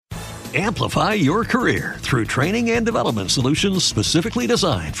Amplify your career through training and development solutions specifically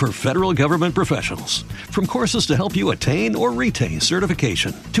designed for federal government professionals. From courses to help you attain or retain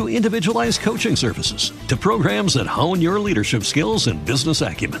certification, to individualized coaching services, to programs that hone your leadership skills and business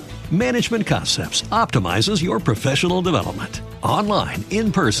acumen, Management Concepts optimizes your professional development. Online,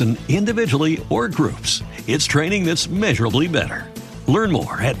 in person, individually, or groups, it's training that's measurably better. Learn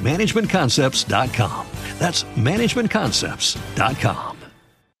more at managementconcepts.com. That's managementconcepts.com.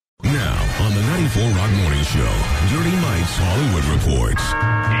 Now, on the 94 Rock Morning Show, Dirty Mike's Hollywood Reports.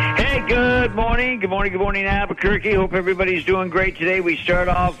 Hey, good morning. Good morning, Albuquerque. Hope everybody's doing great today. We start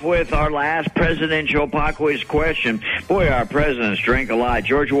off with our last presidential pop quiz question. Boy, our presidents drank a lot.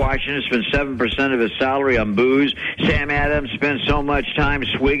 George Washington spent 7% of his salary on booze. Sam Adams spent so much time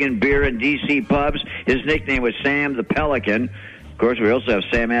swigging beer in D.C. pubs. His nickname was Sam the Pelican. Of course, we also have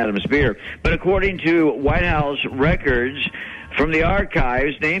Sam Adams beer. But according to White House records from the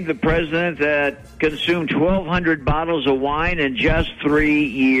archives, named the president that consumed 1,200 bottles of wine in just 3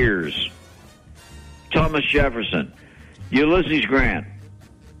 years. Thomas Jefferson, Ulysses Grant,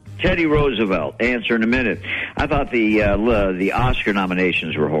 Teddy Roosevelt. Answer in a minute. I thought the Oscar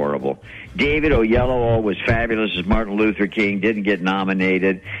nominations were horrible. David Oyelowo was fabulous as Martin Luther King, didn't get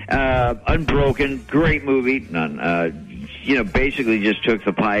nominated. Unbroken, great movie. Basically just took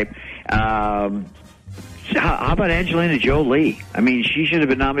the pipe. How about Angelina Jolie? I mean, she should have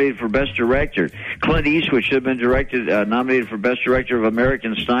been nominated for Best Director. Clint Eastwood should have been nominated for Best Director of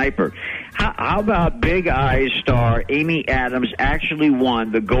American Sniper. How about Big Eyes star Amy Adams actually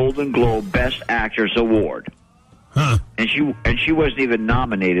won the Golden Globe Best Actress Award? Huh. And she wasn't even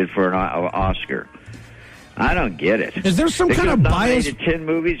nominated for an Oscar. I don't get it. Is there some kind of bias? They nominated 10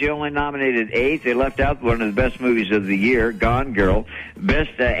 movies. They only nominated 8. They left out one of the best movies of the year, Gone Girl.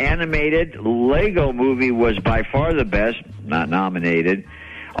 Best animated Lego movie was by far the best, not nominated.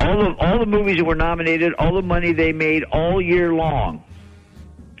 All the movies that were nominated, all the money they made all year long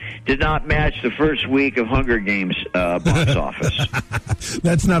did not match the first week of Hunger Games box office.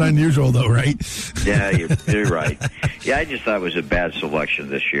 That's not unusual, though, right? Yeah, you're right. Yeah, I just thought it was a bad selection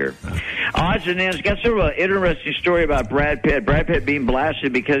this year. Odds and ends. Got sort of an interesting story about Brad Pitt. Brad Pitt being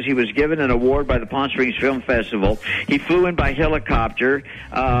blasted because he was given an award by the Palm Springs Film Festival. He flew in by helicopter,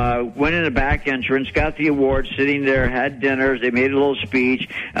 went in a back entrance, got the award, sitting there, had dinner. They made a little speech.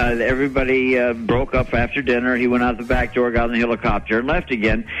 Everybody broke up after dinner. He went out the back door, got in the helicopter, and left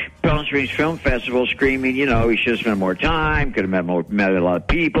again. Palm Springs Film Festival screaming, he should have spent more time, could have met a lot of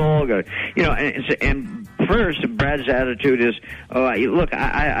people, and first, Brad's attitude is, look,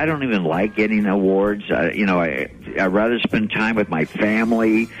 I don't even like getting awards. I'd rather spend time with my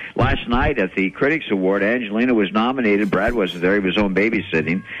family. Last night at the Critics Award, Angelina was nominated. Brad wasn't there. He was home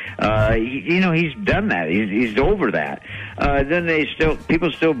babysitting. He's done that. He's over that. Then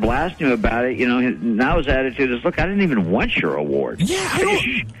people still blast him about it. Now his attitude is, look, I didn't even want your award. Yeah,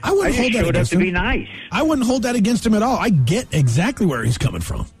 I wouldn't hold that against him. To be nice. I wouldn't hold that against him at all. I get exactly where he's coming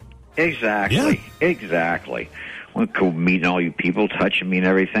from. Exactly. Yeah. Exactly. Well, cool meeting all you people, touching me and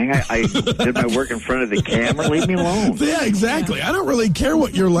everything. I did my work in front of the camera. Leave me alone. Yeah, exactly. I don't really care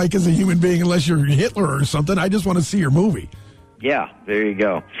what you're like as a human being unless you're Hitler or something. I just want to see your movie. Yeah, there you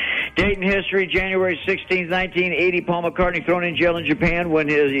go. Date in history, January 16th, 1980, Paul McCartney thrown in jail in Japan when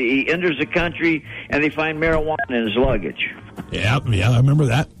he enters the country and they find marijuana in his luggage. Yeah, I remember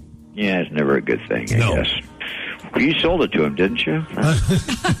that. Yeah, it's never a good thing, I guess. You sold it to him, didn't you?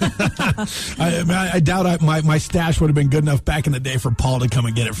 I doubt my stash would have been good enough back in the day for Paul to come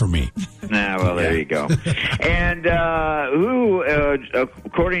and get it from me. There you go. And who,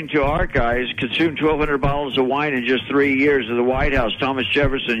 according to archives, consumed 1,200 bottles of wine in just 3 years of the White House? Thomas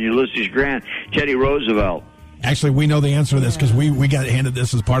Jefferson, Ulysses Grant, Teddy Roosevelt. Actually, we know the answer to this because we got handed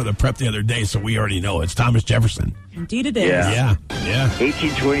this as part of the prep the other day, so we already know. It's Thomas Jefferson. Indeed it is. Yeah.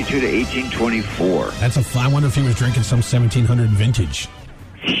 1822 to 1824. I wonder if he was drinking some 1700 vintage.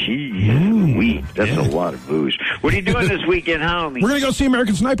 That's a lot of booze. What are you doing this weekend, homie? We're going to go see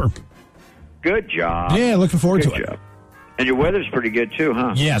American Sniper. Good job. Yeah, looking forward to it. And your weather's pretty good, too,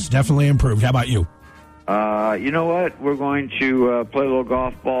 huh? Yes, definitely improved. How about you? You know what? We're going to play a little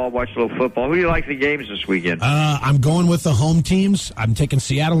golf ball, watch a little football. Who do you like the games this weekend? I'm going with the home teams. I'm taking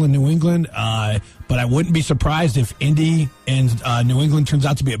Seattle and New England, but I wouldn't be surprised if Indy and New England turns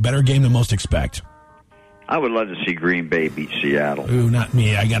out to be a better game than most expect. I would love to see Green Bay beat Seattle. Ooh, not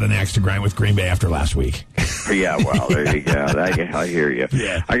me. I got an axe to grind with Green Bay after last week. Yeah, well, there you go. I hear you.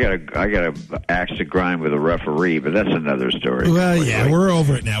 Yeah. I got a axe to grind with a referee, but that's another story. Well, yeah, we're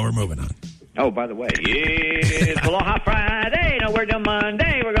over it now. We're moving on. Oh, by the way, it's Aloha Friday. No work till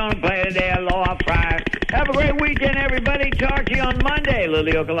Monday. We're going to play today Aloha Friday. Have a great weekend, everybody. Talk to you on Monday.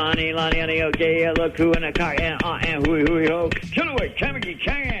 Lily Okalani, Lani Anioke, Loku, and a car, and hui hui ho. Chilaway, Kamiki,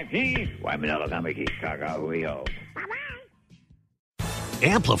 Kang, Waimanella, Kamiki, Kaka, hui ho.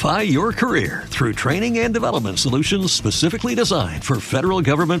 Amplify your career through training and development solutions specifically designed for federal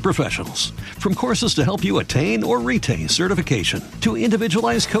government professionals. From courses to help you attain or retain certification, to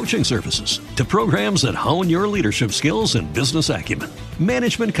individualized coaching services, to programs that hone your leadership skills and business acumen,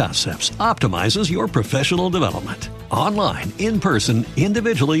 Management Concepts optimizes your professional development. Online, in person,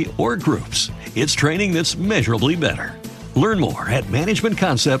 individually, or groups, it's training that's measurably better. Learn more at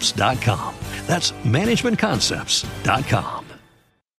managementconcepts.com. That's managementconcepts.com.